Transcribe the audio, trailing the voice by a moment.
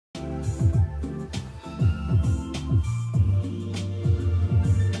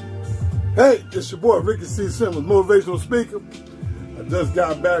Hey, it's your boy Ricky C. Simmons, motivational speaker. I just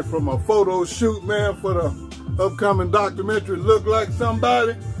got back from a photo shoot, man, for the upcoming documentary, Look Like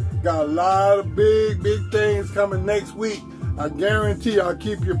Somebody. Got a lot of big things coming next week. I guarantee I'll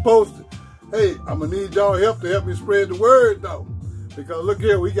keep you posted. Hey, I'm going to need y'all help to help me spread the word, though. Because look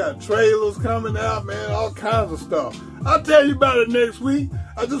here, we got trailers coming out, man, all kinds of stuff. I'll tell you about it next week.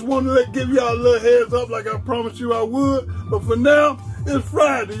 I just wanted to give y'all a little heads up like I promised you I would. But for now, it's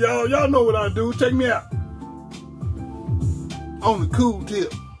Friday, y'all. Y'all know what I do. Check me out. On the cool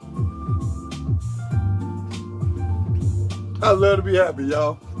tip. I love to be happy,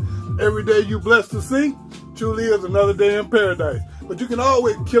 y'all. Every day you blessed to see truly is another day in paradise. But you can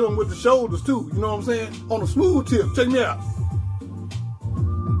always kill them with the shoulders too. You know what I'm saying? On a smooth tip. Check me out.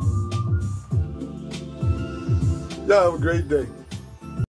 Y'all have a great day.